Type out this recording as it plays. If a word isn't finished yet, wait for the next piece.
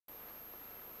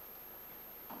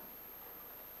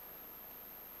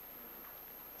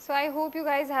So I hope you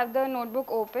guys have the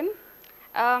notebook open.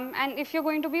 And if you're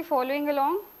going to be following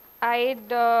along, I'd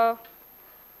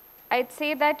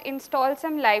say that install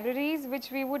some libraries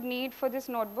which we would need for this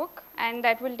notebook, and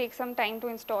that will take some time to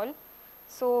install.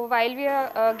 So while we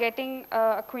are getting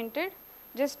acquainted,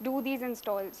 just do these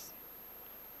installs.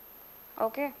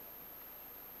 Okay.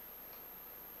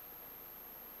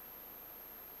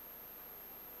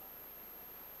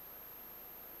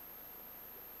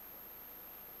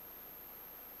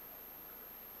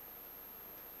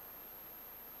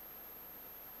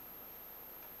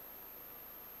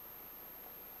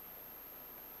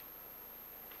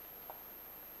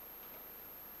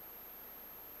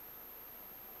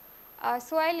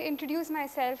 So I'll introduce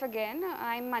myself again.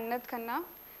 I'm Mannat Khanna,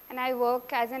 and I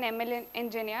work as an ML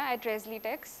engineer at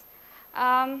Resli-Tex.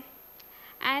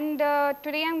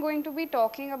 Today I'm going to be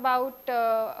talking about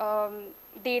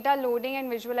data loading and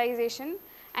visualization,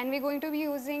 and we're going to be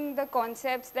using the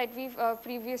concepts that we've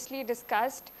previously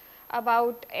discussed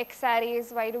about X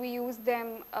arrays, why do we use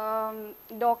them,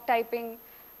 doc typing,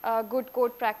 good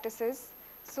code practices.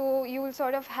 So you will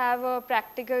sort of have a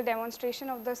practical demonstration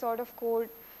of the sort of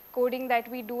coding that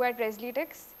we do at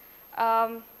Resli-Tex,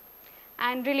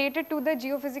 and related to the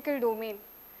geophysical domain.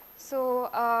 So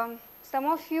some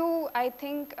of you, I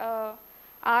think,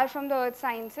 are from the earth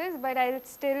sciences, but I'll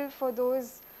still, for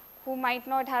those who might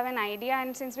not have an idea,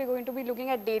 and since we're going to be looking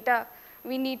at data,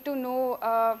 we need to know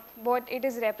what it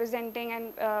is representing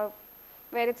and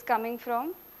where it's coming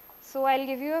from. So I'll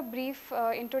give you a brief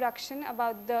introduction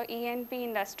about the E&P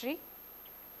industry.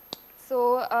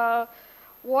 So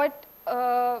what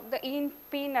the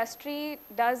E&P industry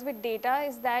does with data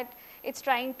is that it's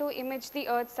trying to image the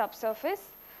Earth's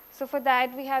subsurface. So for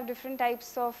that, we have different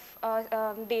types of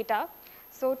data.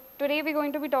 So today, we're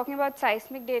going to be talking about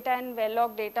seismic data and well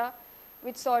log data,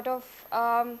 which sort of,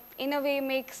 in a way,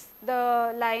 makes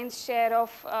the lion's share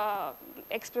of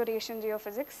exploration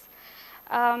geophysics.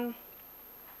 How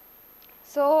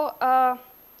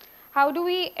do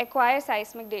we acquire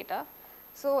seismic data?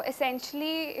 So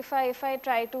essentially, if I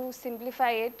try to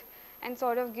simplify it and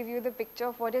sort of give you the picture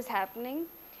of what is happening,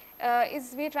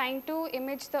 is we're trying to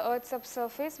image the Earth's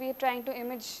subsurface, we're trying to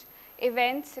image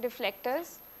events,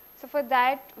 reflectors. So for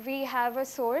that, we have a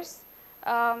source,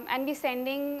 and we're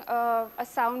sending a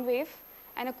sound wave,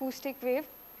 an acoustic wave,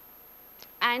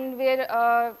 and we're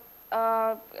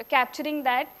capturing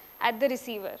that at the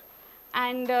receiver.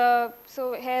 And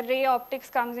so here ray optics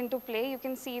comes into play. You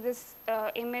can see this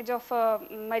image of a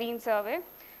marine survey.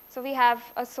 So we have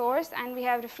a source and we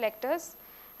have reflectors,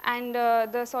 and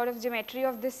the sort of geometry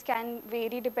of this can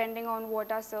vary depending on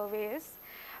what our survey is.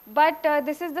 But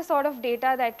this is the sort of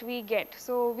data that we get.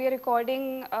 So we are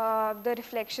recording the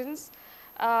reflections,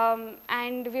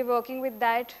 and we're working with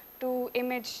that to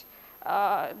image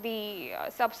the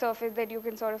subsurface that you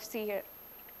can sort of see here.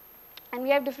 And we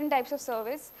have different types of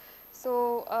surveys.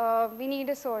 So we need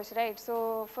a source, right?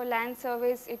 So for land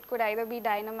surveys, it could either be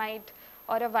dynamite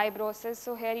or a vibrosis.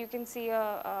 So here you can see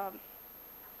a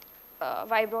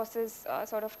vibrosis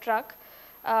sort of truck,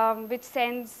 which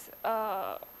sends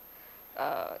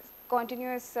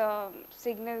continuous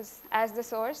signals as the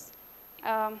source.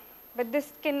 But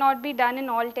this cannot be done in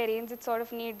all terrains. It sort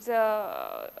of needs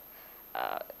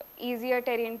easier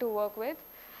terrain to work with.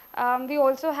 We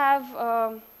also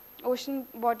have ocean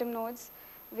bottom nodes,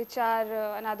 which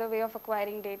are another way of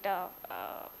acquiring data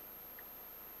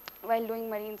while doing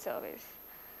marine surveys.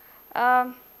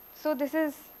 So this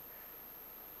is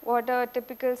what a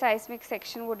typical seismic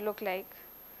section would look like.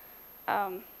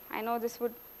 I know this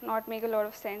would not make a lot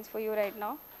of sense for you right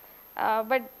now,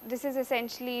 but this is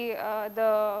essentially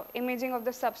the imaging of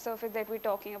the subsurface that we're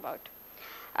talking about.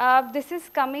 This is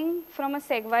coming from a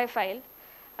segway file,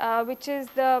 which is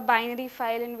the binary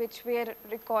file in which we are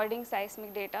recording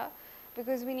seismic data,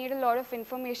 because we need a lot of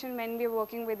information when we are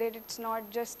working with it. It's not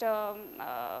just an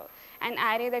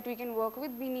array that we can work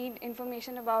with. We need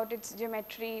information about its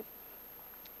geometry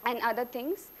and other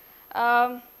things.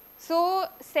 So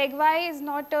segway is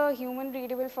not a human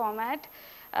readable format.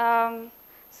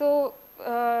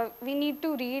 We need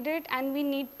to read it, and we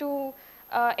need to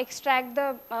extract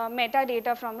the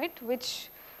metadata from it, which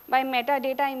by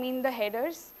metadata I mean the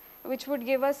headers, which would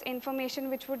give us information,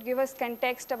 which would give us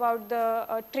context about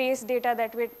the trace data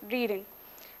that we're reading.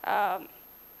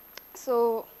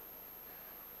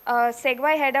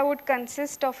 Segway header would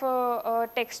consist of a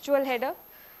textual header,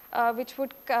 which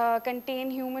would contain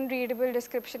human readable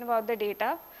description about the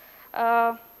data.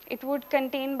 It would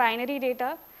contain binary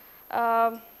data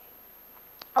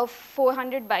of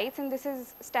 400 bytes, and this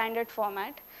is standard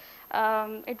format.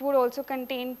 It would also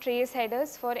contain trace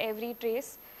headers for every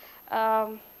trace.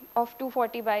 of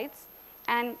 240 bytes,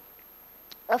 and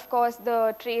of course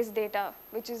the trace data,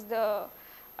 which is the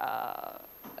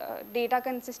data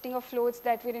consisting of floats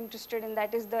that we're interested in,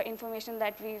 that is the information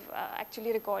that we've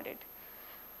actually recorded.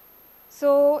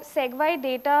 So segway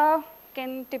data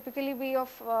can typically be of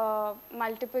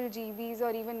multiple GBs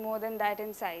or even more than that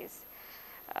in size.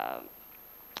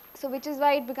 So which is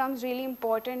why it becomes really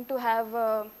important to have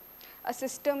a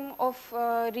system of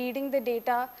reading the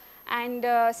data and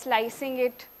slicing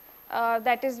it.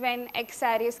 That is when X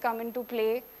arrays come into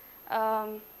play.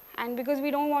 And because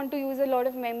we don't want to use a lot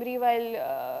of memory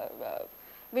while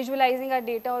visualizing our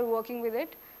data or working with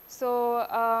it. So,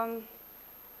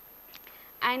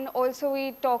 and also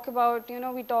we talk about,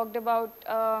 we talked about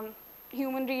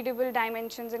human readable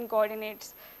dimensions and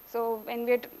coordinates. So when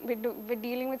we're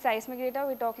dealing with seismic data,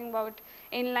 we're talking about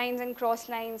inlines and cross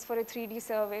lines for a 3D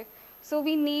survey. So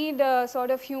we need a sort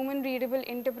of human readable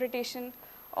interpretation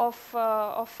of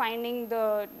finding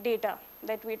the data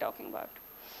that we're talking about.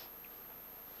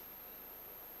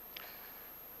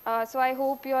 So I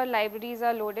hope your libraries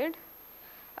are loaded.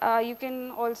 You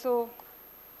can also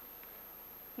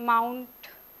mount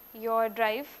your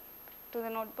drive to the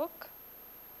notebook.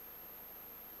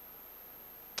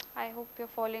 I hope you're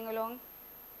following along.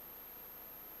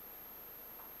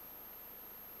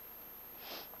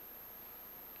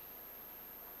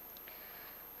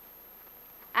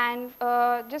 And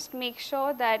just make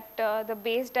sure that the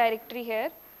base directory here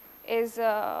is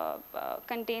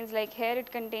contains, like here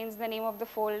it contains the name of the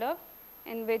folder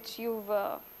in which you've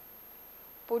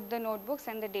put the notebooks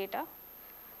and the data.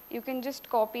 You can just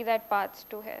copy that path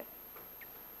to here.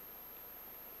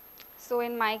 So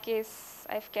in my case,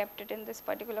 I've kept it in this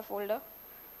particular folder.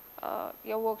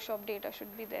 Your workshop data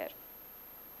should be there.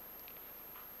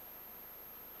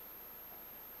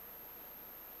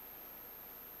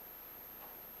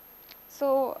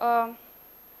 So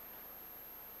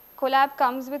Colab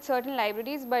comes with certain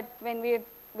libraries, but when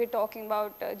we're talking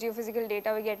about geophysical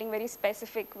data, we're getting very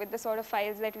specific with the sort of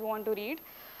files that we want to read.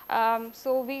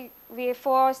 So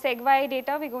for segway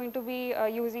data, we're going to be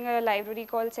using a library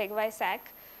called segway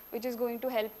SAC, which is going to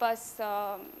help us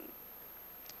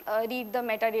read the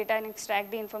metadata and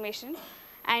extract the information.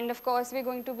 And of course, we're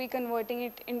going to be converting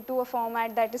it into a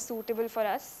format that is suitable for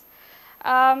us.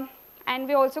 And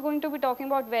we're also going to be talking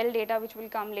about well data, which will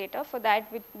come later. For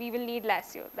that, we will need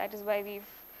LASIO. That is why we've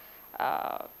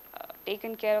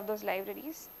taken care of those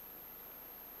libraries.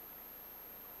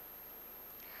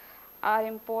 Our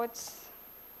imports,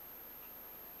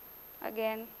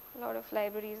 again, a lot of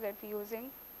libraries that we're using.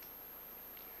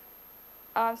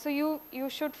 So you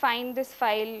should find this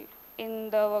file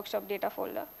in the workshop data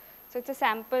folder. So it's a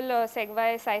sample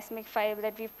segway seismic file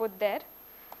that we've put there.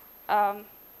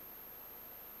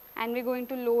 And we're going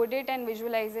to load it and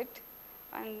visualize it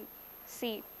and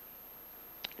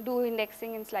do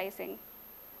indexing and slicing.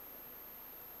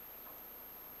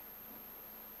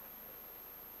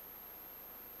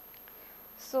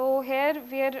 So here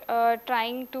we are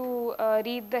trying to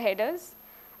read the headers.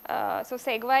 So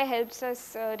segway helps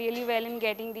us really well in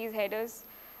getting these headers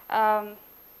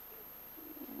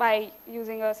by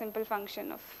using a simple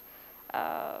function of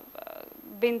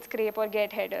bin scrape or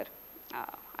get header.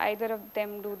 Either of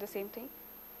them do the same thing.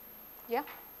 Yeah?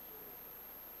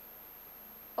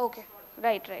 Okay,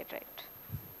 right.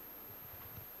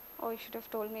 Oh, you should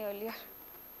have told me earlier.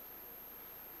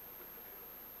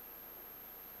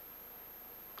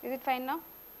 Is it fine now?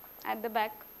 At the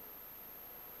back?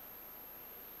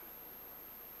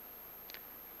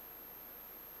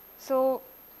 So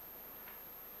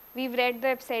we've read the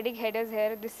episodic headers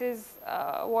here. This is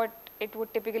what it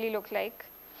would typically look like.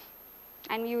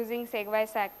 I'm using segway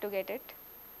SAC to get it.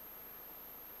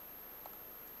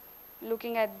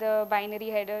 Looking at the binary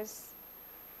headers,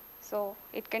 so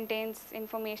it contains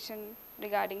information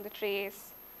regarding the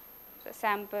trace, the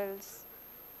samples.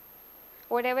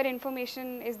 Whatever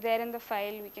information is there in the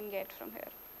file, we can get from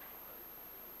here.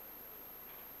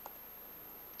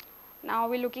 Now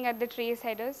we're looking at the trace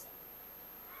headers.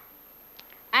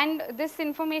 And this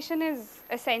information is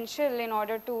essential in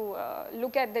order to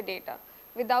look at the data.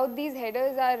 Without these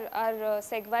headers, our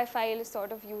segway file is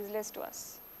sort of useless to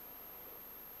us.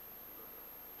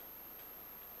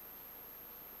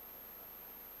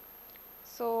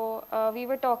 So we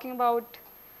were talking about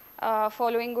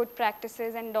following good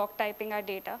practices and doc typing our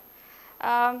data.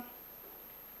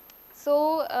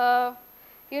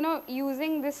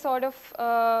 Using this sort of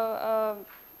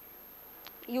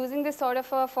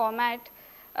a format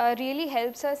really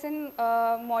helps us in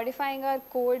modifying our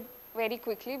code very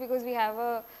quickly, because we have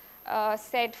a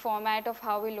set format of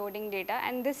how we're loading data,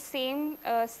 and this same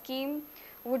scheme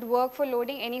would work for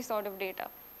loading any sort of data.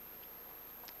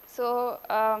 So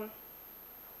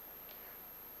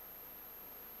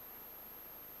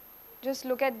just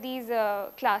look at these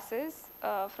classes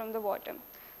from the bottom.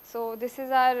 So this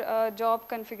is our job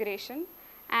configuration,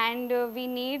 and we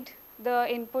need the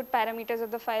input parameters of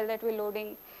the file that we're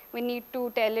loading. We need to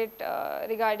tell it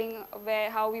regarding where,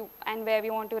 how we, and where we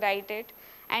want to write it,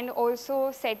 and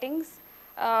also settings.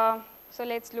 So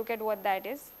let's look at what that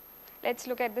is. Let's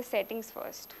look at the settings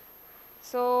first.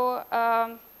 So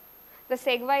the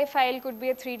segvi file could be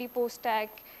a 3D post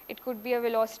stack, it could be a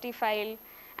velocity file,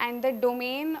 and the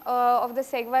domain of the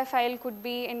segvi file could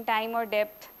be in time or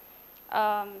depth,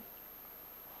 the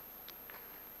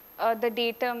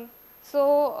datum.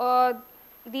 So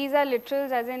these are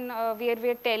literals, as in where we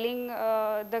are telling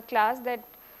the class that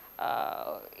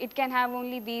it can have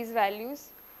only these values.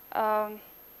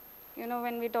 You know,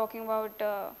 when we're talking about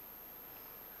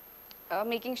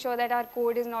making sure that our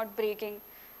code is not breaking,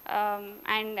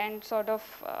 and sort of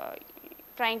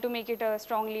trying to make it a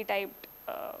strongly typed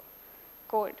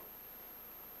code.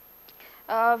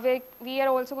 We are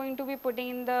also going to be putting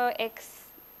in the X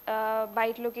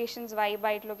byte locations, Y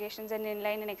byte locations, and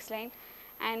inline and X line,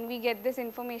 and we get this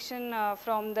information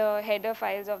from the header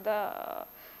files of the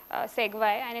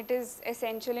segvi, and it is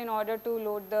essential in order to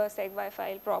load the segvi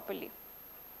file properly.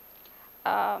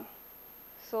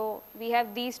 So we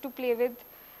have these to play with.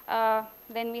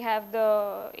 Then we have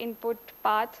the input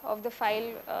path of the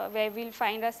file where we'll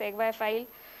find our segvi file,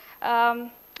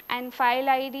 and file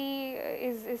ID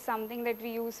is something that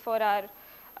we use for our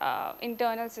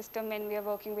internal system when we are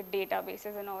working with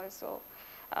databases and all. So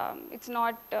it's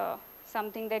not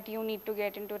something that you need to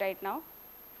get into right now.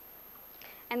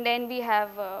 And then we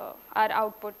have our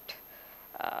output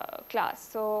class.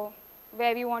 So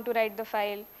where we want to write the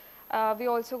file. We're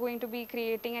also going to be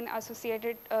creating an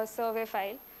associated survey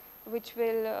file, which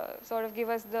will sort of give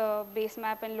us the base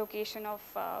map and location of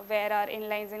where our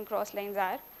inlines and cross lines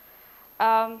are.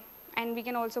 And we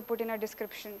can also put in a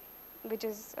description, which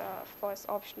is of course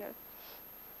optional.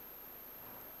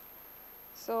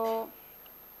 So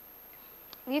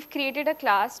we've created a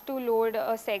class to load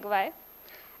a segvi,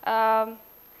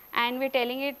 and we're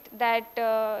telling it that,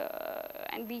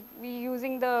 and we're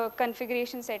using the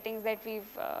configuration settings that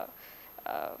we've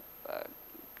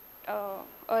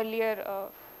earlier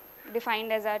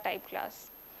defined as our type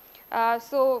class.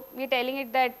 So we're telling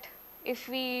it that if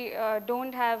we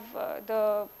don't have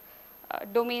the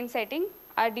domain setting,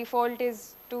 our default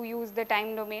is to use the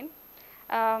time domain,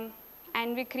 and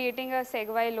we're creating a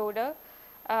segvi loader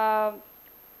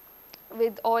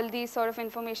with all these sort of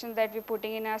information that we're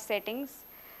putting in our settings.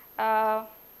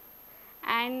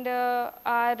 And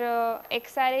our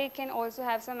xarray can also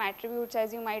have some attributes,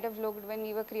 as you might have looked when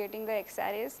we were creating the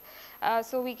xarrays.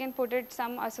 So we can put it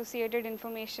some associated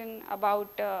information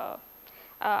about our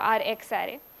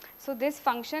xarray. So this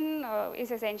function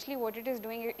is essentially what it is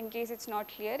doing, in case it's not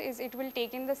clear, is it will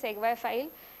take in the segvi file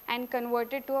and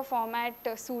convert it to a format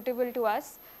suitable to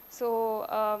us.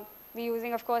 So we're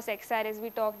using, of course, xarrays. We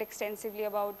talked extensively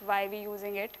about why we're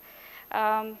using it.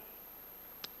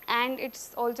 And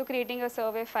it's also creating a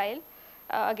survey file,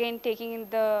 again taking in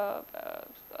the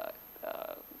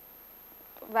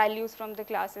values from the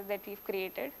classes that we've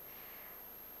created.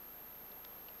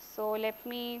 So let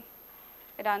me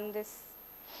run this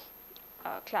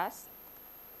class.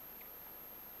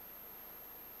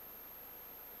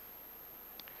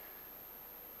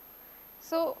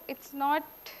 So it's not,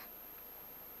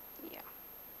 yeah.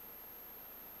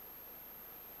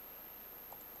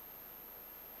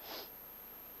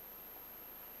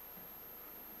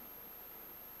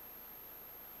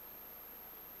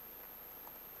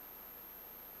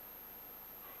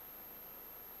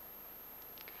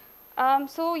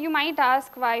 So you might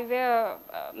ask why we're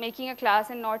making a class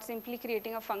and not simply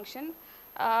creating a function.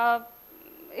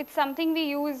 It's something we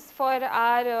use for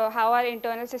our how our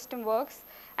internal system works,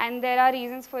 and there are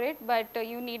reasons for it, but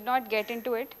you need not get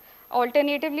into it.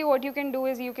 Alternatively, what you can do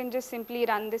is you can just simply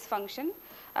run this function,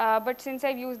 but since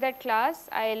I've used that class,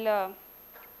 I'll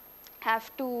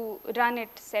have to run it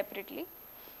separately.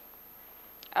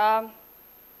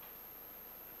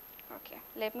 Okay,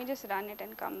 let me just run it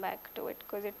and come back to it,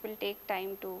 because it will take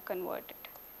time to convert it.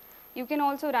 You can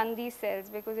also run these cells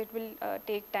because it will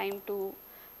take time to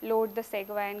load the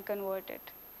segvi and convert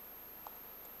it.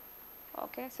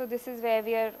 Okay, so this is where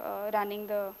we are running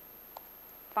the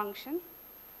function.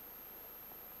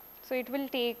 So it will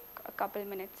take a couple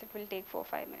minutes, it will take 4 or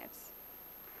 5 minutes.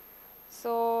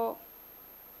 So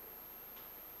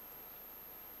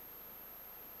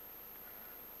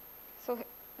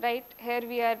right here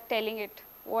we are telling it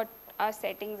what our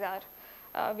settings are,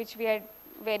 which we had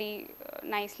very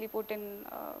nicely put in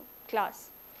class.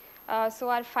 So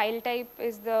our file type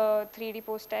is the 3D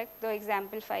post tag, the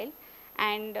example file,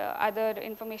 and other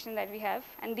information that we have.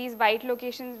 And these byte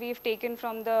locations we've taken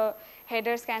from the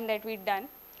header scan that we've done.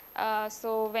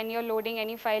 So when you're loading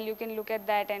any file, you can look at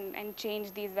that and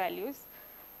change these values.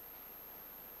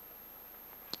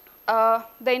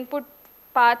 The input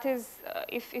path is,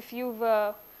 if you've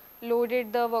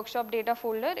loaded the workshop data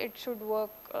folder, it should work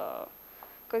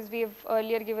because we've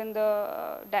earlier given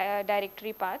the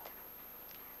directory path.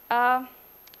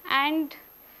 And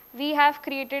we have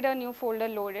created a new folder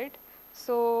loaded.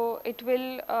 So it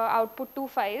will output 2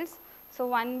 files. So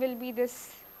one will be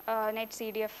this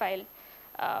netcdf file,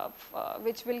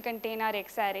 which will contain our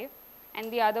X array.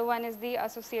 And the other one is the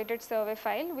associated survey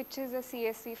file, which is a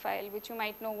CSV file, which you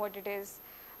might know what it is.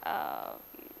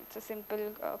 It's a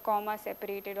simple comma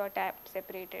separated or tab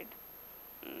separated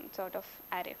sort of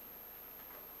array.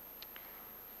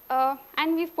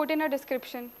 And we've put in a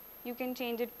description. You can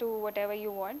change it to whatever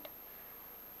you want.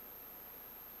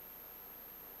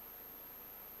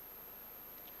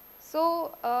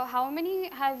 So how many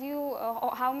of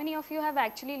you have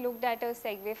actually looked at a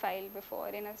segue file before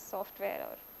in a software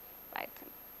or Python?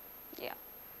 Yeah.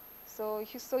 So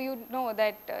you know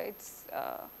that it's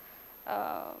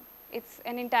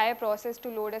an entire process to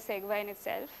load a segue in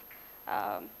itself.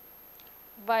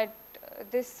 But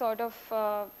this sort of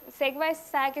segue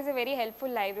stack is a very helpful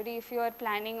library if you are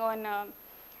planning on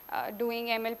doing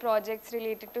ML projects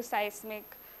related to seismic.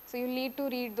 So you need to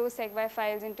read those segue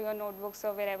files into your notebooks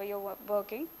or wherever you're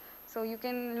working. So you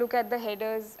can look at the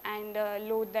headers and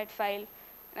load that file.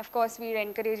 And of course, we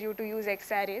encourage you to use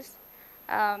X arrays.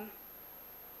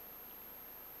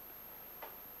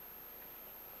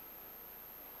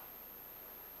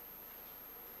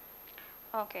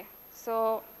 Okay,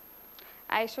 so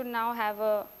I should now have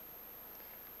a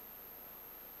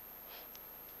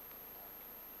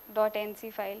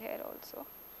 .nc file here also.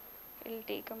 It will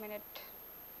take a minute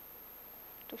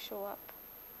to show up.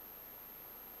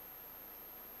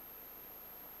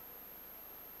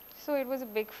 So it was a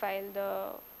big file. The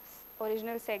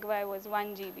original segue was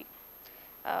 1 GB.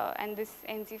 And this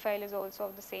NC file is also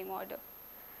of the same order.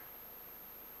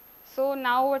 So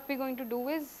now what we're going to do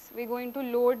is we're going to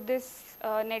load this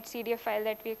netcdf file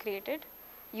that we created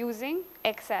using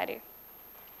Xarray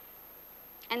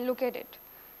and look at it.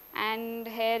 And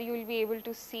here you will be able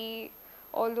to see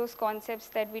all those concepts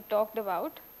that we talked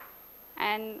about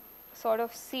and sort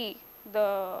of see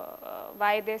the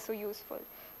why they're so useful.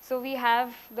 So we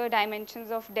have the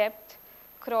dimensions of depth,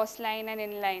 cross line and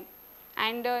inline.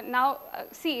 And now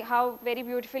see how very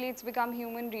beautifully it's become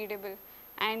human readable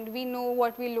and we know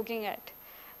what we're looking at.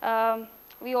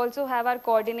 We also have our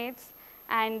coordinates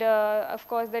and of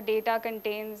course the data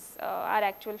contains our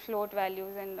actual float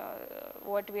values and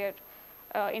what we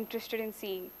are interested in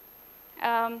seeing.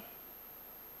 And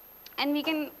we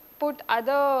can put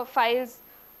other files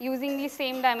using these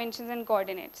same dimensions and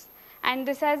coordinates. And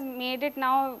this has made it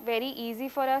now very easy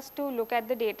for us to look at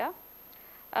the data.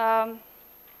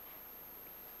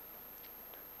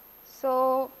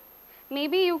 So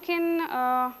maybe you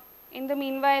can, in the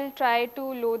meanwhile, try to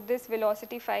load this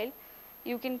velocity file.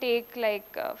 You can take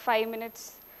like 5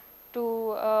 minutes to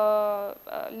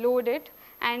load it,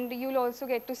 and you'll also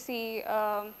get to see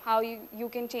how you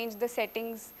can change the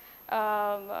settings.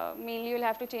 Mainly, you'll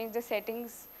have to change the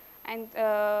settings and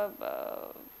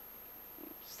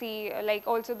see like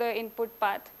also the input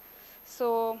path.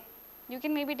 So you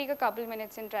can maybe take a couple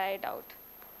minutes and try it out.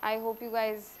 I hope you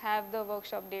guys have the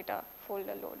workshop data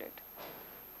folder loaded.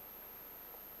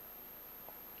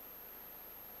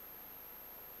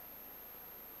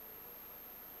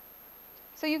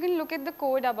 So you can look at the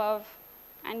code above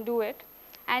and do it.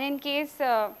 And in case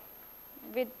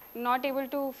we're not able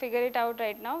to figure it out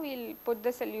right now, we'll put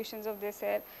the solutions of this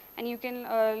here. And you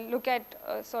can look at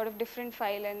a sort of different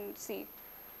file and see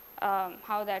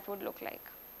how that would look like.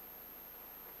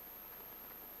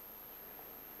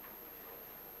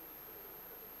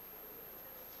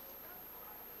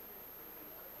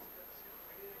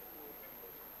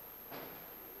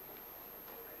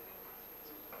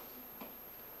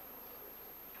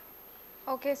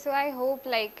 Okay, so I hope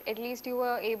like at least you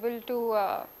were able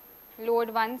to load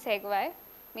one segue,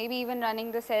 maybe even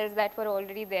running the cells that were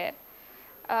already there.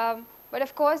 But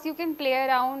of course, you can play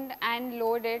around and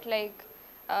load it. Like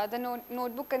the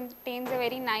notebook contains a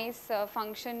very nice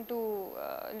function to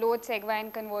load segue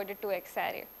and convert it to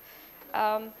Xarray.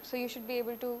 So you should be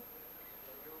able to.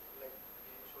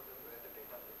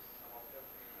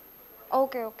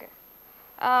 Okay, okay.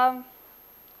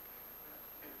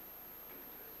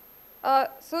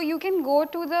 So you can go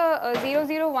to the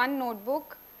 001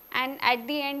 notebook, and at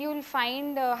the end you will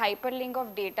find a hyperlink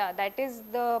of data. That is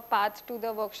the path to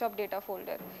the workshop data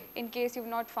folder, in case you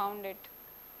have not found it.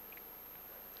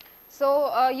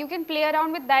 So you can play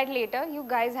around with that later. You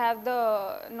guys have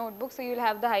the notebook, so you will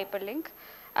have the hyperlink.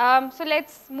 So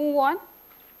let's move on.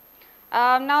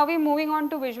 Now we are moving on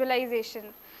to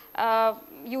visualization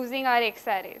using our X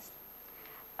arrays.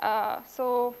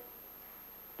 So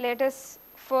let us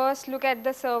first look at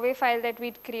the survey file that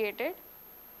we created.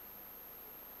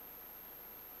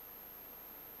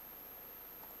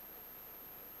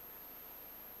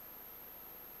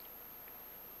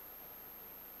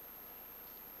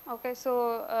 Okay,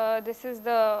 so this is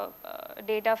the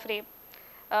data frame.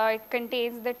 It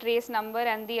contains the trace number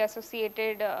and the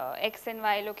associated X and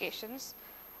Y locations,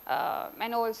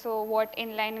 and also what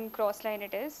inline and cross line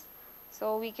it is.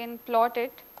 So we can plot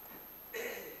it.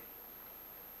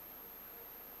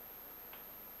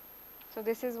 So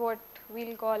this is what we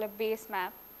will call a base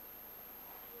map,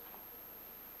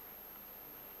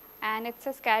 and it's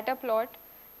a scatter plot.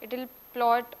 It will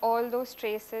plot all those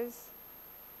traces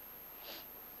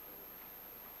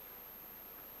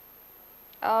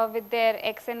with their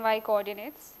X and Y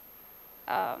coordinates,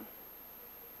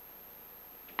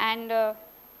 and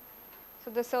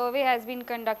so the survey has been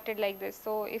conducted like this.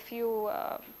 So if you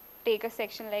take a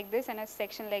section like this and a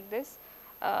section like this,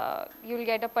 you will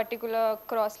get a particular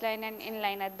cross line and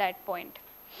inline at that point.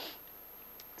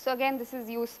 So again, this is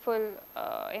useful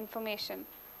information.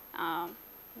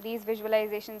 These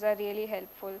visualizations are really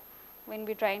helpful when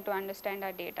we are trying to understand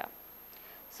our data.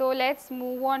 So let's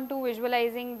move on to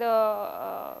visualizing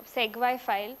the segY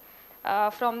file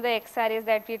from the X arrays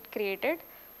that we had created.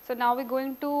 So now we are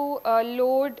going to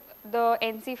load the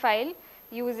NC file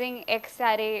using X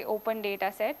array open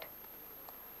data set,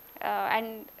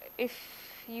 and if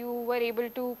you were able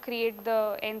to create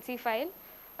the NC file,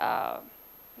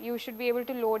 you should be able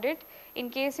to load it. In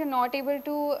case you are not able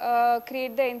to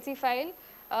create the NC file,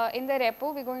 in the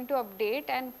repo we are going to update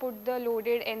and put the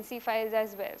loaded NC files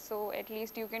as well. So at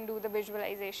least you can do the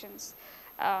visualizations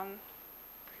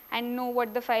and know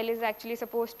what the file is actually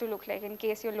supposed to look like in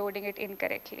case you are loading it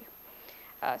incorrectly.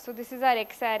 So this is our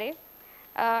X array,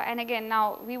 and again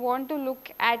now we want to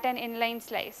look at an inline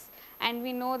slice, and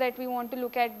we know that we want to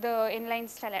look at the inline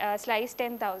slice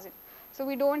 10,000. So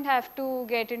we do not have to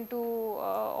get into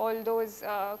all those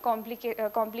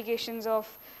complications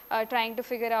of trying to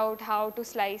figure out how to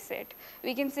slice it.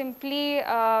 We can simply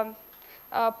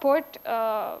put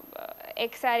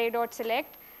X array dot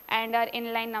select and our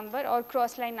inline number or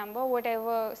cross line number,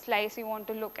 whatever slice we want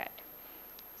to look at.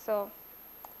 So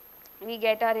we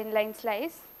get our inline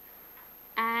slice,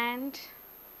 and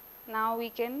now we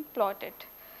can plot it.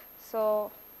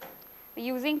 So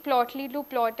using Plotly to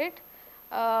plot it,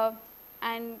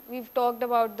 and we have talked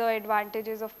about the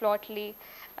advantages of Plotly,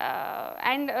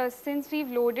 and since we have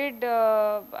loaded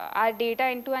our data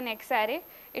into an X array,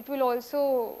 it will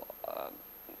also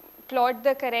plot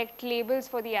the correct labels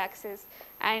for the axis,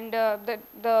 and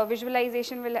the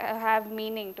visualization will have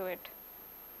meaning to it.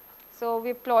 So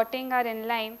we are plotting our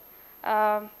inline,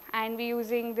 and we are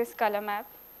using this color map.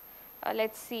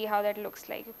 Let's see how that looks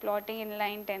like. Plotting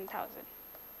inline 10,000.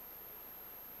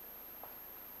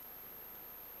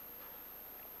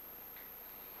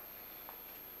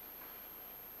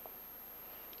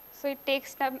 So it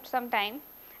takes some time,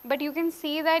 but you can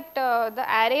see that the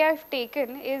array I have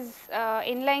taken is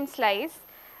inline slice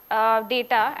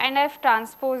data, and I have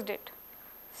transposed it.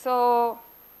 So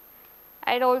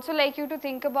I would also like you to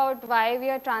think about why we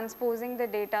are transposing the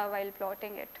data while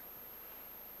plotting it.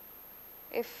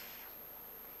 If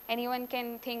anyone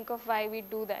can think of why we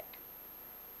do that.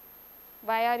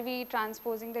 Why are we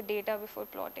transposing the data before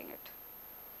plotting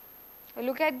it?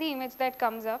 Look at the image that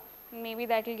comes up, maybe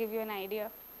that will give you an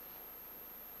idea.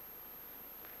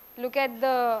 Look at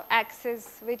the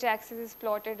axis, which axis is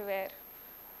plotted where.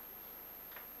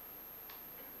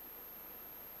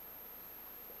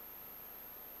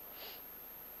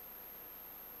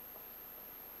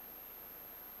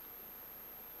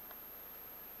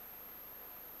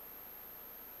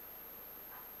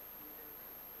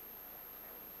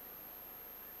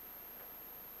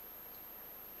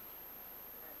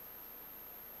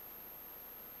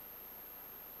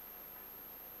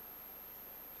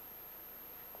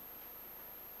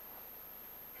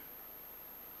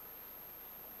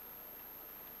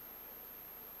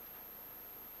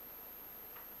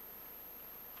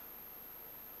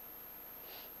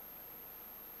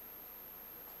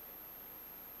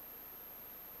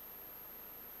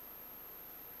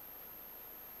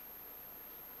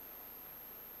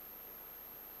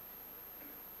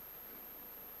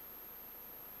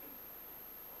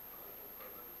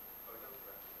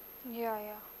 Yeah,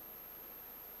 yeah.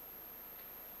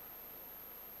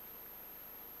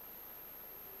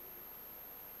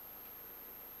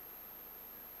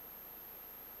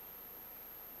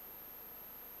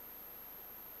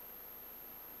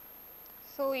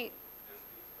 So, let's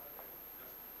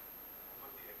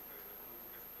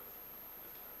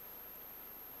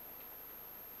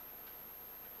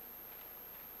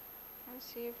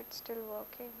see if it's still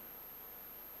working.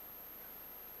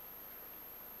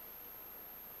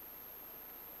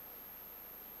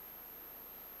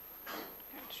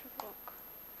 It should work.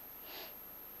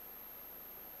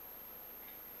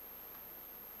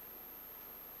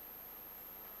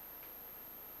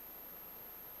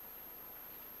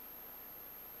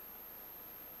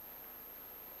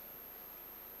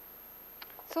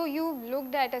 So you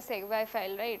looked at a segway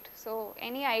file, right? So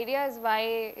any ideas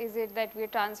why is it that we're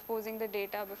transposing the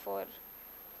data before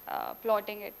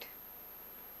plotting it?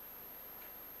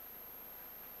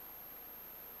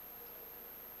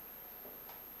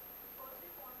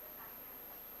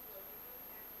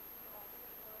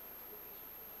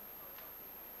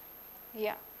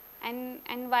 Yeah,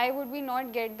 and why would we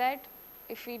not get that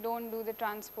if we don't do the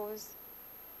transpose?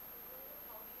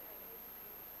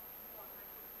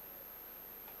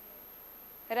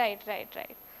 Right, right,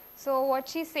 right. So what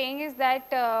she's saying is that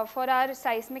for our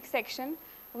seismic section,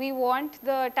 we want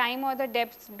the time or the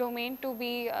depth domain to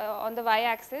be on the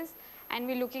y-axis, and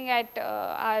we're looking at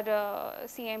our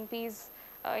CMPs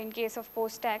in case of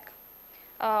post-stack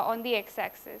on the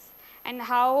x-axis. And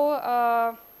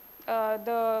how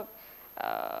the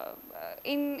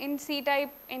in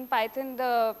C-type in Python,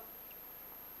 the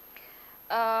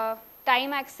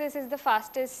time axis is the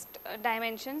fastest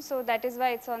dimension, so that is why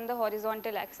it's on the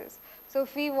horizontal axis. So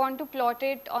if we want to plot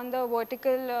it on the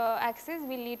vertical axis,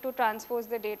 we need to transpose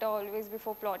the data always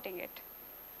before plotting it.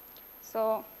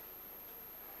 So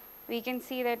we can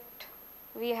see that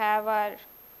we have our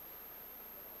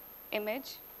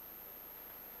image.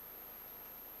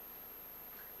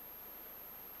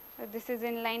 So this is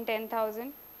in line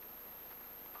 10,000.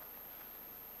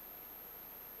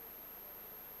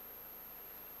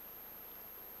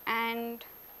 And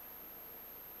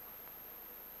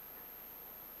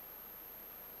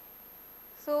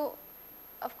so,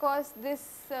 of course,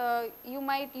 this you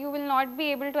will not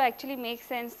be able to actually make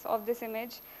sense of this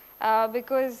image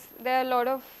because there are a lot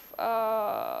of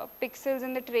pixels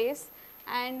in the trace,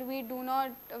 and we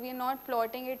are not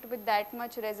plotting it with that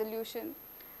much resolution.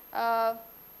 So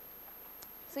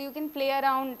you can play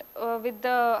around with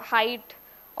the height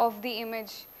of the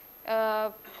image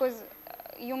because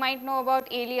you might know about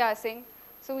aliasing.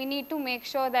 So we need to make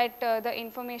sure that the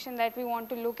information that we want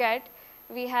to look at,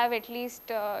 we have at least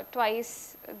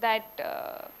twice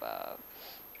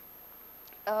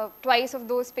of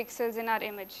those pixels in our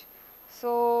image.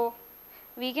 So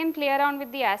we can play around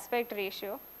with the aspect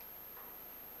ratio.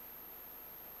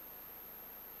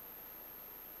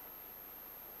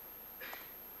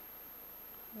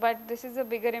 But this is a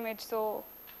bigger image, so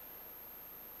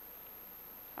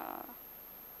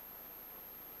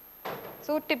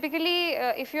typically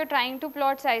if you're trying to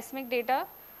plot seismic data,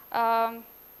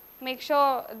 make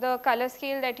sure the color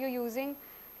scale that you're using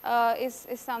is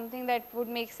something that would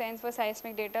make sense for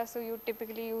seismic data. So you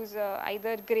typically use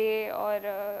either gray or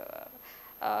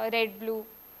red blue.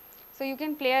 So you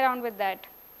can play around with that.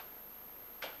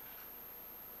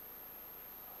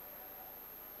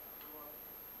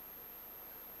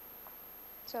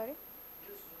 Sorry?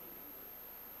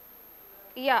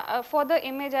 Yeah, for the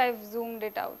image I've zoomed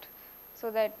it out so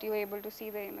that you're able to see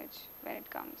the image when it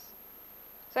comes.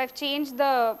 So I've changed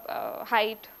the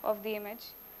height of the image.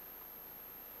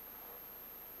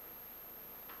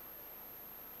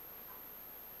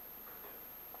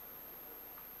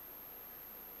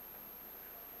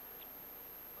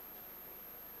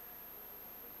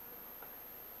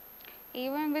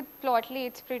 Even with Plotly,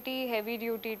 it's pretty heavy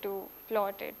duty to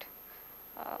plot it.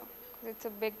 It's a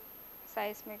big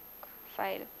seismic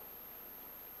file.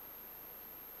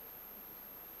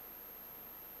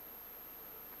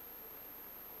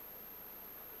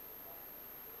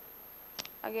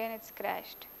 Again, it's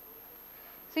crashed.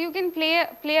 So you can play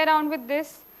around with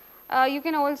this. You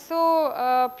can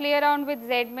also play around with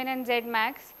Zmin and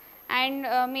Zmax,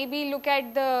 and maybe look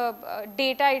at the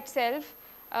data itself.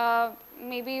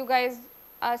 Maybe you guys,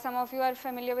 some of you are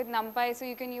familiar with NumPy, so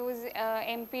you can use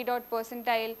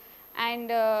mp.percentile and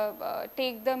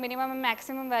take the minimum and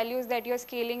maximum values that you're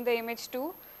scaling the image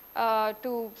to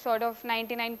sort of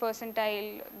 99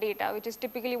 percentile data, which is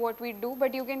typically what we do,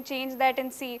 but you can change that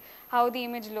and see how the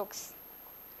image looks.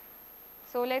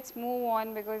 So let's move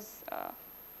on because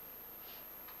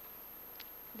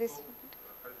this,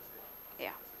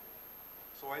 yeah.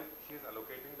 So while she is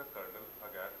allocating the kernel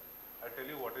again, I'll tell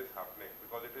you what is happening,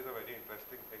 because it is a very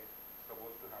interesting thing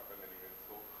supposed to happen anyway.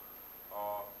 So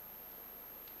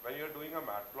when you're doing a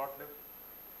matplotlib,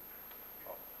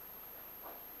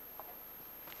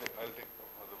 I'll take the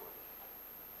other one.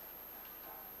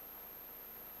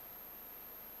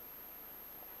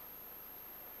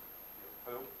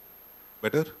 Hello?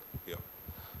 Better? Yeah.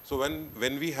 So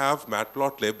when we have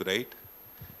matplotlib, right,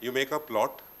 you make a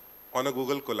plot on a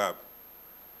Google Colab.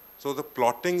 So the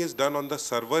plotting is done on the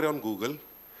server on Google,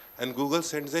 and Google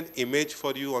sends an image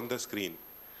for you on the screen,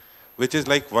 which is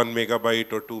like 1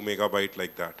 megabyte or 2 megabyte,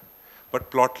 like that.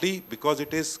 But Plotly, because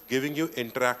it is giving you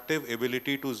interactive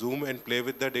ability to zoom and play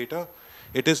with the data,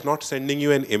 it is not sending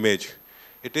you an image.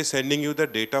 It is sending you the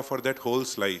data for that whole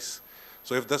slice.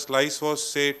 So if the slice was,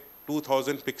 say,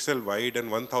 2000 pixel wide and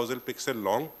 1000 pixel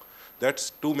long, that's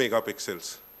 2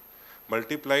 megapixels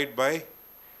multiplied by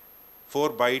 4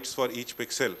 bytes for each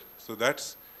pixel. So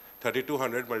that's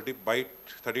 3200 byte,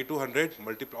 3200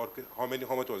 multiply, how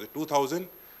much was it? 2000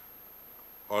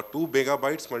 or 2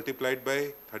 megabytes multiplied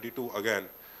by 32 again.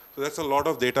 So that's a lot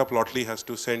of data Plotly has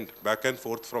to send back and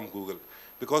forth from Google,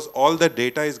 because all the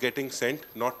data is getting sent,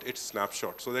 not its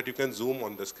snapshot, so that you can zoom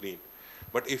on the screen.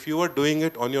 But if you were doing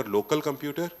it on your local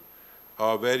computer,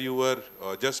 where you were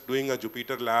just doing a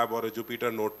Jupyter Lab or a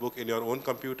Jupyter Notebook in your own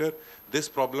computer, this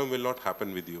problem will not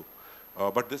happen with you.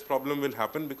 But this problem will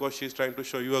happen because she's trying to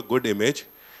show you a good image,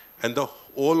 and the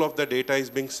whole of the data is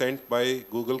being sent by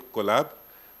Google Colab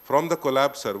from the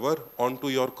Colab server onto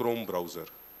your Chrome browser.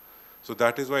 So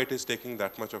that is why it is taking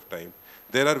that much of time.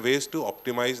 There are ways to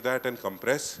optimize that and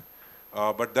compress,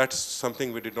 but that's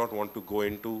something we did not want to go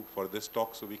into for this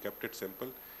talk, so we kept it simple.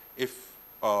 If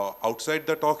outside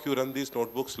the talk you run these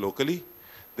notebooks locally,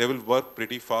 they will work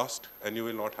pretty fast, and you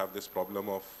will not have this problem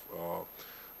of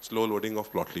slow loading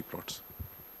of Plotly plots.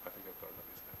 I think I've turned on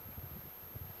this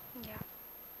time.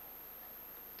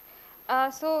 Yeah.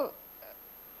 So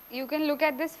you can look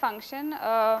at this function.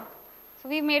 So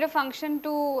we made a function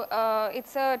to,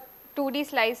 it's a 2D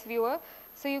slice viewer.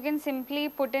 So you can simply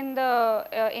put in the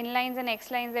inlines and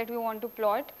xlines that we want to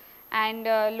plot and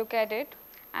look at it.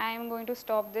 I am going to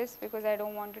stop this because I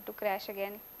don't want it to crash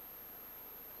again.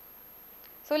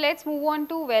 So let's move on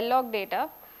to well-log data.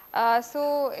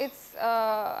 So it's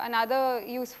another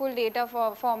useful data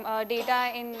for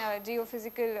data in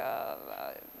geophysical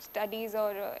studies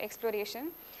or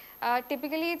exploration.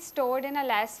 Typically, it's stored in a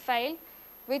LAS file,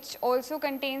 which also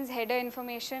contains header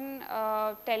information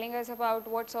telling us about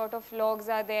what sort of logs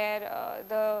are there,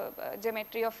 the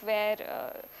geometry of where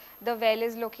the well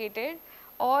is located,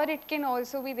 or it can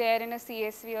also be there in a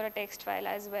CSV or a text file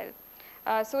as well.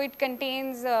 So it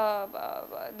contains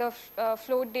the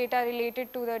float data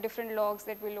related to the different logs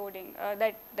that we're loading,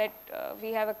 that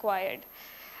we have acquired.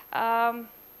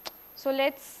 So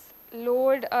let's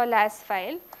load a LAS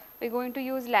file. We're going to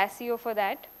use LASIO for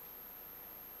that.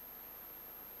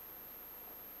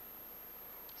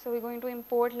 So we're going to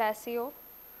import LASIO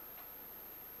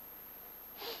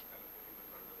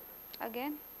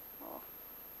again. Oh.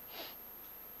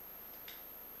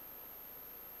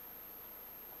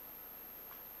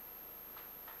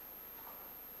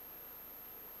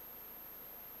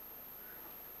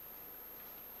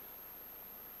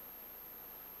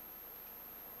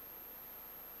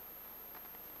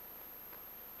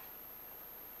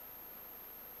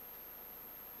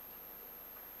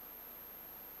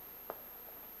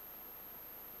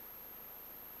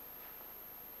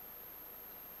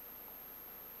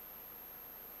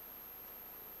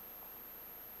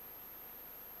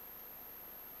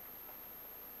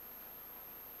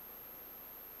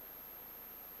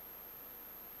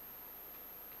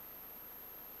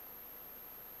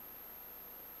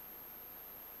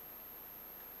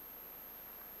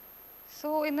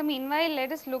 So in the meanwhile,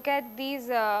 let us look at these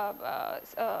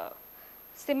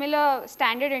similar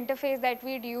standard interface that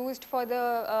we'd used for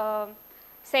the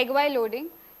segway loading.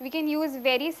 We can use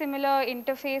very similar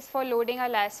interface for loading our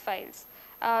LAS files.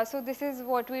 So this is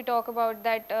what we talk about,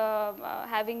 that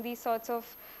having these sorts of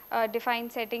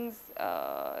defined settings,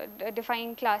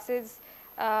 defined classes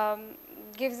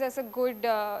gives us a good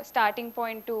starting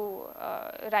point to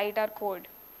write our code.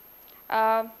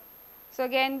 So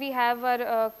again, we have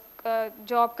our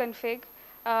job config,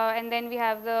 and then we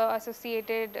have the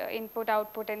associated input,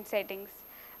 output, and settings.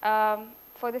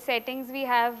 For the settings, we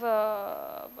have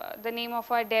the name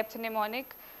of our depth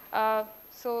mnemonic.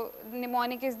 So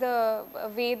mnemonic is the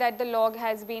way that the log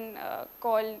has been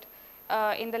called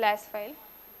in the LAS file.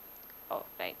 Oh,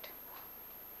 right.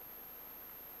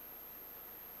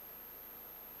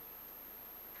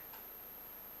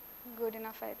 Good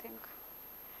enough, I think.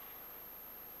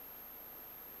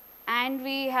 and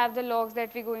we have the logs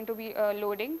that we're going to be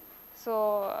loading. So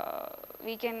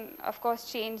we can of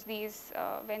course change these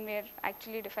when we're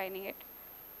actually defining it.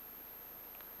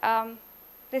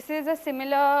 This is a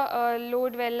similar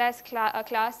load well as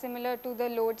class similar to the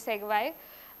load segway.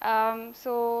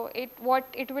 So what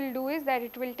it will do is that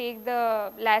it will take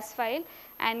the LAS file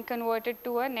and convert it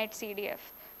to a net CDF.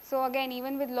 So again,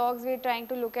 even with logs, we're trying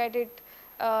to look at it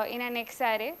in an X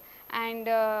array, and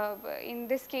in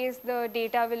this case, the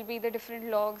data will be the different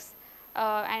logs,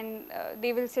 and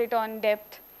they will sit on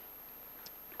depth.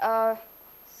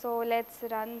 So let's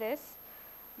run this.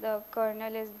 The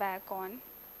kernel is back on.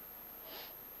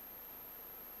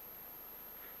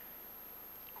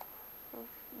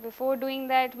 Before doing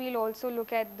that, we'll also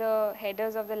look at the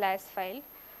headers of the LAS file.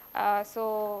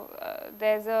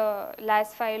 There's a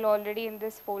LAS file already in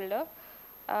this folder,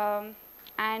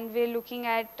 and we're looking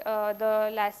at the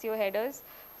LASIO headers.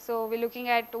 So we're looking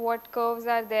at what curves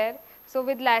are there. So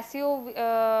with LASIO,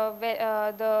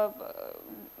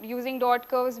 using dot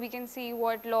curves, we can see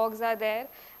what logs are there,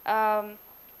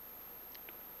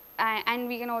 and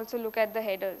we can also look at the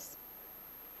headers.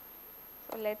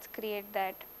 So let's create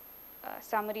that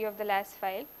summary of the LAS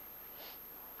file.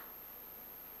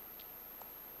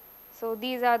 So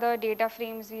these are the data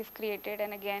frames we've created,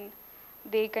 and again,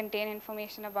 they contain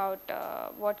information about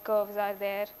what curves are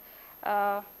there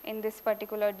in this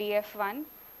particular DF1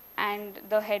 and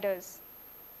the headers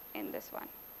in this one.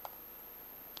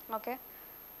 Okay,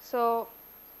 so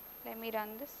let me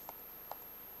run this.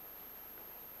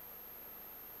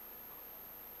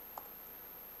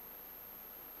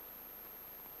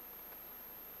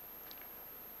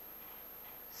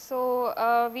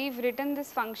 So we've written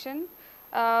this function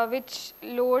which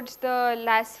loads the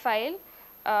LAS file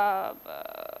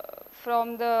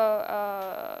from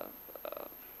the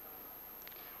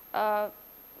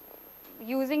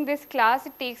using this class.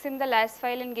 It takes in the LAS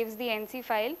file and gives the NC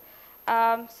file.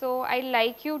 So I'd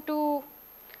like you to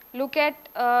look at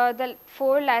the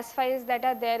 4 LAS files that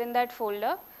are there in that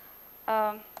folder.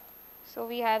 So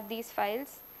we have these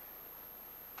files,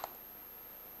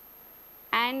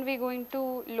 and we're going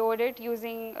to load it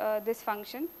using this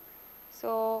function.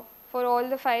 So for all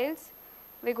the files,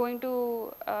 we're going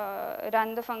to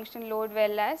run the function load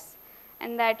well as,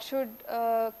 and that should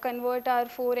convert our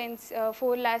 4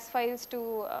 LAS files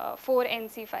to 4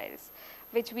 NC files,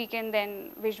 which we can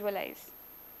then visualize.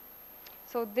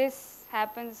 So this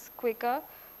happens quicker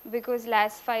because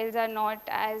LAS files are not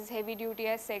as heavy duty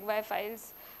as segway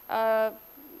files.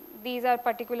 These are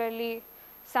particularly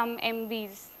some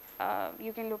MBs.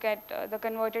 You can look at the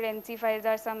converted NC files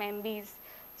are some MBs,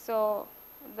 so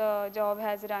the job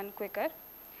has run quicker.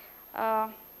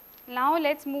 Now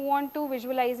let's move on to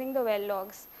visualizing the well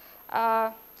logs.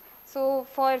 So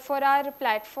for our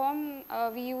platform,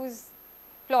 we use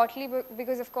Plotly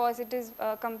because of course it is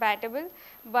compatible,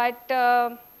 but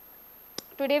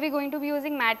today we're going to be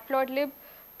using matplotlib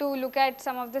to look at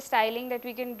some of the styling that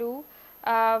we can do,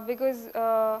 because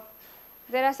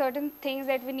there are certain things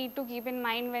that we need to keep in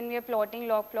mind when we are plotting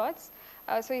log plots.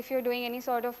 So if you're doing any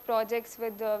sort of projects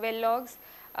with well logs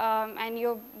and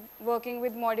you're working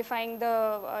with modifying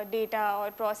the data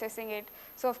or processing it,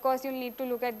 so of course you'll need to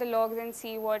look at the logs and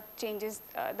see what changes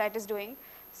that is doing.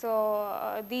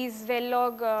 So these well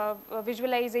log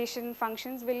visualization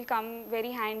functions will come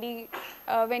very handy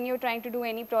when you're trying to do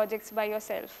any projects by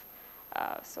yourself.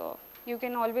 So you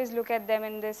can always look at them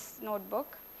in this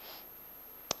notebook.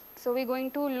 So we're going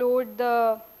to load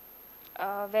the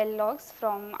well logs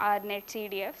from our net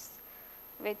CDFs,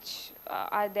 which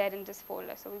are there in this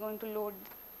folder. So we're going to load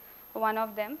one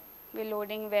of them. We're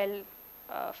loading well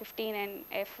 15 and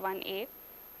F1A.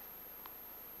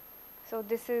 So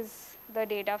this is the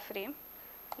data frame.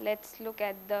 Let's look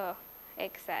at the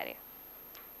X array.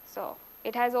 So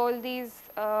it has all these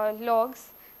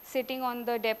logs sitting on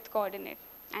the depth coordinate,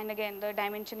 and again the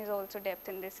dimension is also depth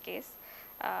in this case.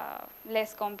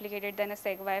 Less complicated than a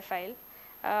segway file.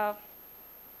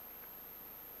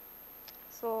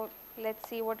 So let's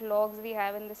see what logs we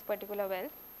have in this particular well.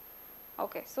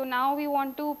 Okay, so now we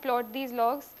want to plot these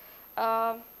logs.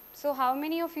 So how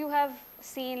many of you have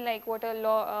seen like what a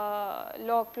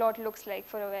log plot looks like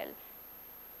for a well?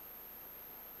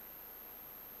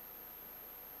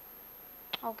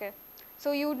 Okay,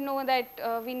 so you'd know that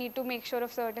we need to make sure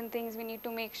of certain things. We need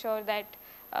to make sure that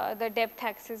the depth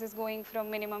axis is going from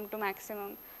minimum to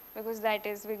maximum, because that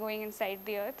is we're going inside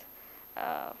the earth,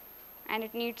 and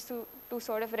it needs to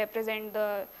sort of represent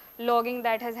the logging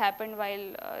that has happened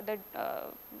while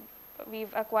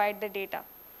we've acquired the data.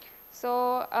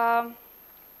 So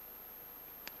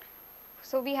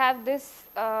so we have this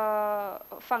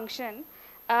function.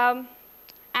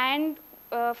 and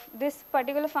this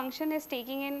particular function is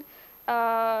taking in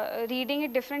reading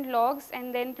it different logs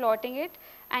and then plotting it,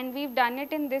 and we've done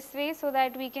it in this way so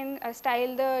that we can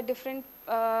style the different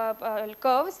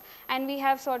curves, and we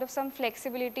have sort of some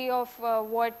flexibility of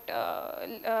what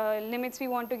limits we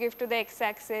want to give to the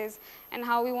x-axis and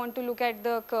how we want to look at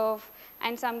the curve.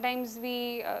 And sometimes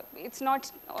we it's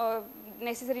not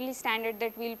necessarily standard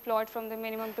that we'll plot from the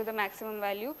minimum to the maximum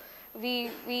value.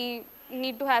 We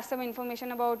need to have some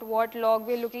information about what log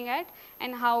we're looking at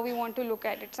and how we want to look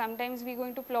at it. Sometimes we're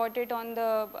going to plot it on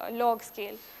the log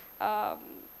scale, or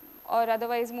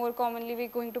otherwise more commonly we're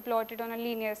going to plot it on a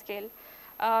linear scale.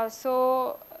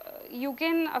 You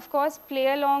can of course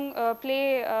play along,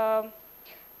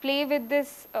 play with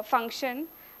this function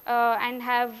and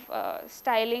have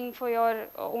styling for your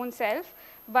own self,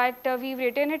 but we've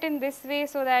written it in this way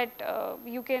so that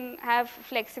you can have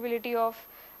flexibility of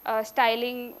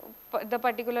styling the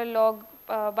particular log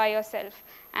by yourself,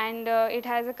 and it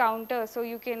has a counter, so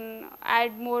you can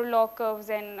add more log curves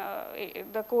and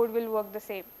the code will work the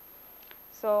same.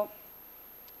 So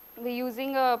we're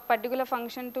using a particular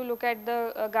function to look at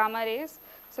the gamma rays.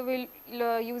 So we'll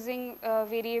using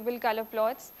variable color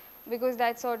plots, because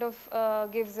that sort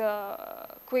of gives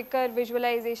a quicker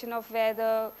visualization of where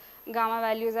the gamma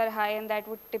values are high, and that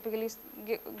would typically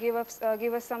give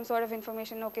us some sort of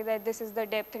information, okay, that this is the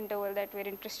depth interval that we're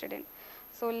interested in.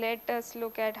 So let us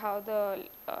look at how the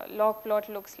log plot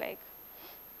looks like.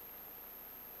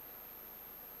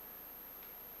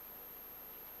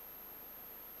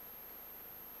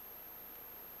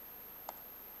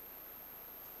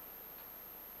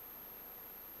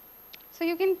 So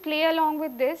you can play along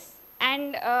with this,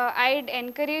 and I'd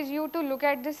encourage you to look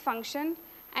at this function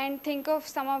and think of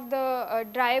some of the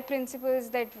dry principles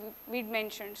that we'd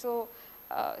mentioned. So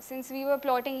since we were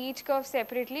plotting each curve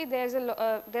separately, there's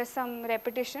some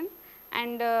repetition,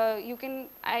 and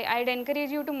I'd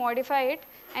encourage you to modify it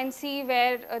and see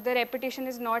where the repetition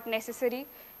is not necessary.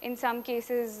 In some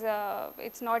cases,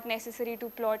 it's not necessary to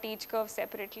plot each curve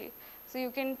separately. So you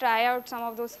can try out some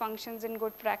of those functions and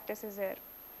good practices here.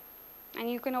 And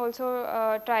you can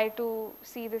also try to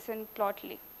see this in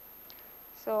Plotly.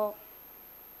 So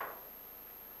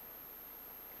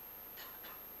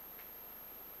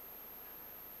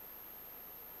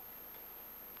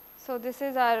this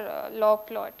is our log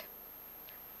plot,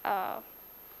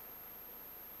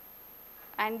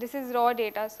 and this is raw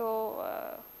data, so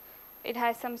it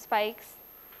has some spikes.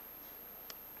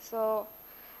 So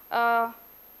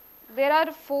there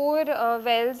are 4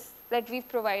 wells that we've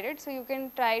provided, so you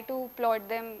can try to plot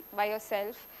them by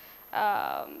yourself.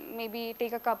 Maybe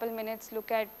take a couple minutes,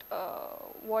 look at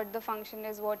what the function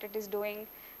is, what it is doing,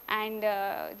 and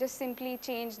just simply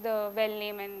change the well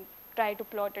name and try to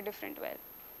plot a different well.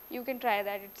 You can try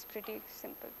that, it's pretty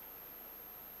simple.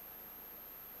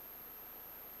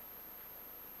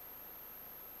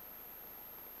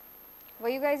 Were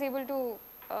you guys able to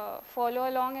follow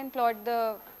along and plot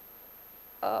the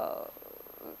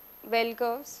well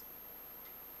curves?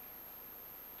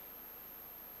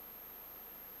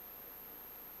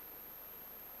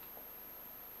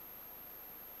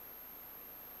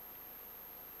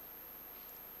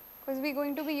 Because we're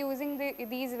going to be using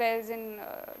these wells in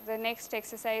the next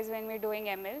exercise when we're doing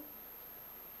ML.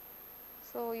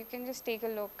 So you can just take a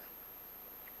look.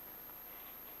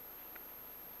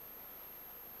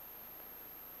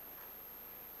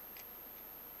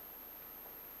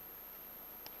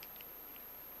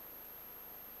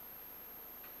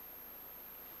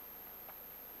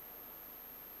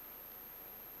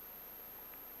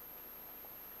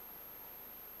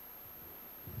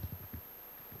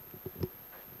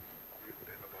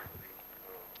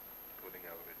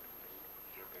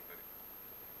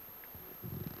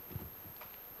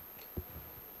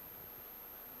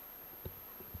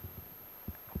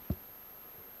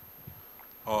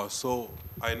 So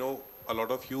I know a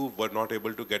lot of you were not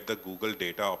able to get the Google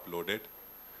data uploaded.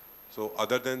 So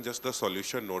other than just the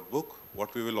solution notebook,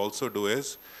 what we will also do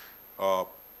is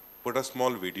put a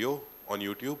small video on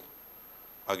YouTube,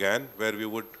 again, where we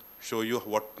would show you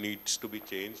what needs to be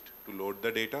changed to load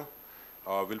the data.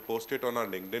 We'll post it on our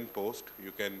LinkedIn post.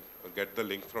 You can get the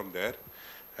link from there.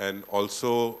 And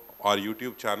also our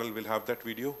YouTube channel will have that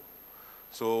video.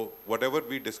 So whatever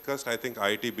we discussed, I think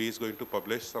IITB is going to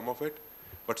publish some of it.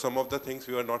 But some of the things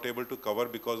we were not able to cover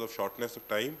because of shortness of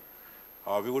time,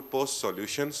 we would post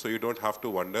solutions so you don't have to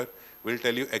wonder. We'll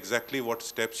tell you exactly what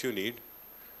steps you need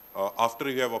after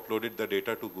you have uploaded the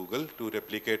data to Google to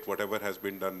replicate whatever has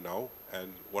been done now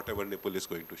and whatever Nipul is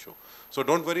going to show. So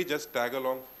don't worry, just tag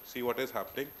along, see what is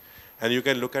happening. And you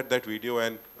can look at that video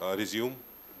and resume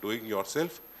doing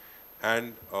yourself.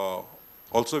 And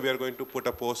Also, we are going to put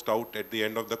a post out at the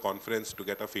end of the conference to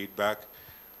get a feedback.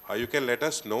 You can let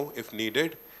us know if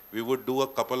needed. We would do a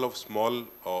couple of small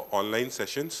online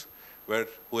sessions where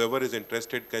whoever is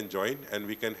interested can join, and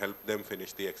we can help them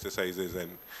finish the exercises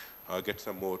and get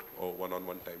some more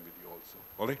one-on-one time with you also.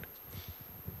 All right?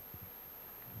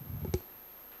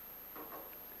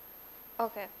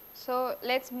 Okay, so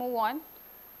let's move on.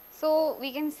 So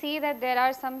we can see that there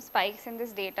are some spikes in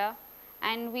this data,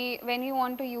 and when we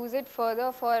want to use it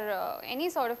further for any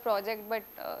sort of project, but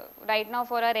right now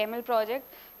for our ML project,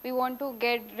 we want to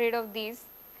get rid of these.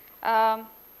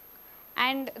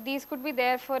 And these could be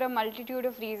there for a multitude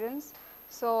of reasons.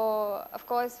 So of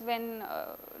course, when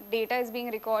data is being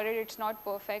recorded, it's not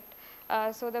perfect.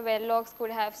 So the well logs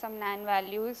could have some NaN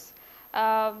values.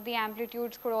 The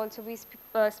amplitudes could also be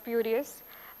spurious.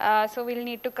 So we'll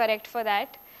need to correct for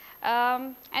that.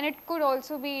 And it could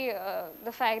also be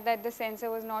the fact that the sensor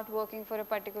was not working for a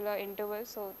particular interval,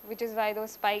 so which is why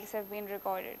those spikes have been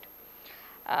recorded.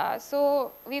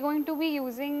 So we're going to be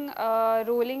using a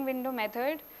rolling window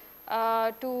method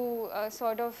to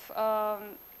sort of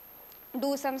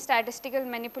do some statistical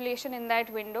manipulation in that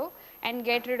window and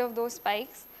get rid of those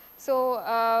spikes.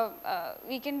 So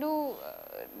we can do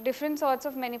different sorts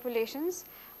of manipulations,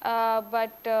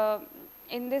 but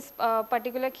in this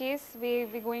particular case,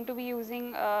 we're going to be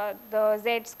using the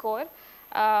Z-score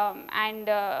and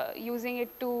using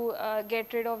it to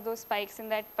get rid of those spikes in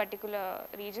that particular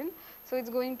region. So it's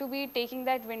going to be taking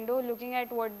that window, looking at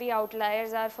what the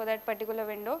outliers are for that particular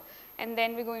window, and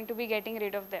then we're going to be getting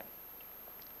rid of them.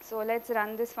 So let's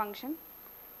run this function.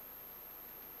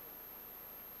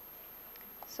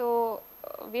 So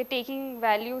we are taking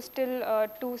values till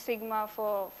 2 sigma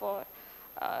for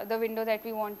the window that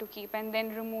we want to keep, and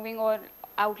then removing all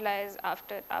outliers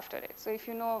after it. So if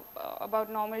you know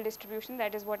about normal distribution,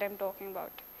 that is what I'm talking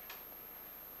about.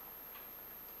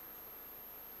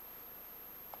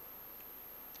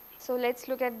 So let's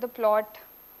look at the plot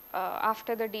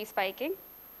after the despiking.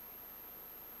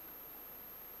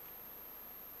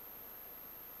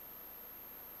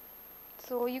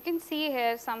 So you can see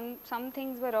here some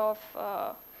things were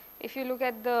off. If you look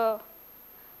at the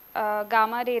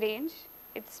gamma ray range,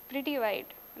 it's pretty wide,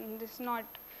 and this is not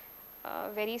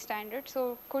very standard.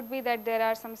 So could be that there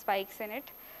are some spikes in it,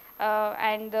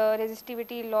 and the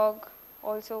resistivity log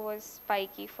also was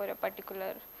spiky for a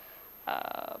particular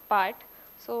part.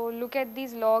 So look at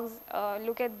these logs,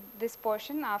 look at this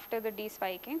portion after the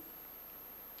despiking,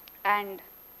 and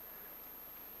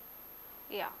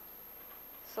yeah,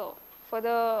 so for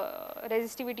the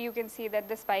resistivity you can see that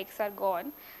the spikes are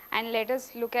gone, and let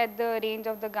us look at the range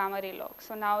of the gamma ray log.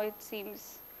 So now it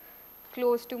seems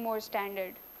close to more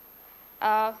standard.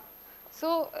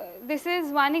 This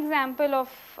is one example of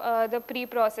the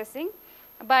pre-processing,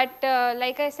 but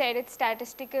like I said, it's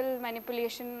statistical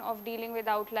manipulation of dealing with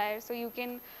outliers. So you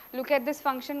can look at this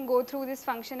function, go through this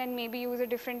function, and maybe use a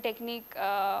different technique.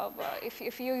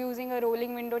 If you're using a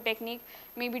rolling window technique,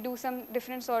 maybe do some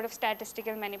different sort of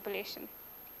statistical manipulation.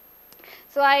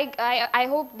 So I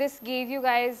hope this gave you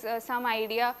guys some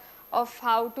idea of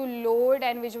how to load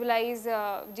and visualize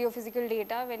geophysical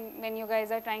data when you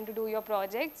guys are trying to do your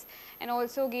projects, and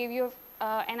also gave you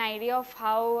an idea of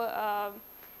how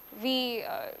we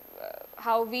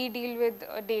deal with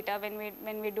data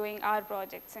when we're doing our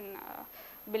projects and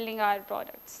building our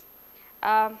products.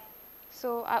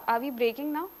 So are we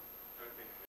breaking now?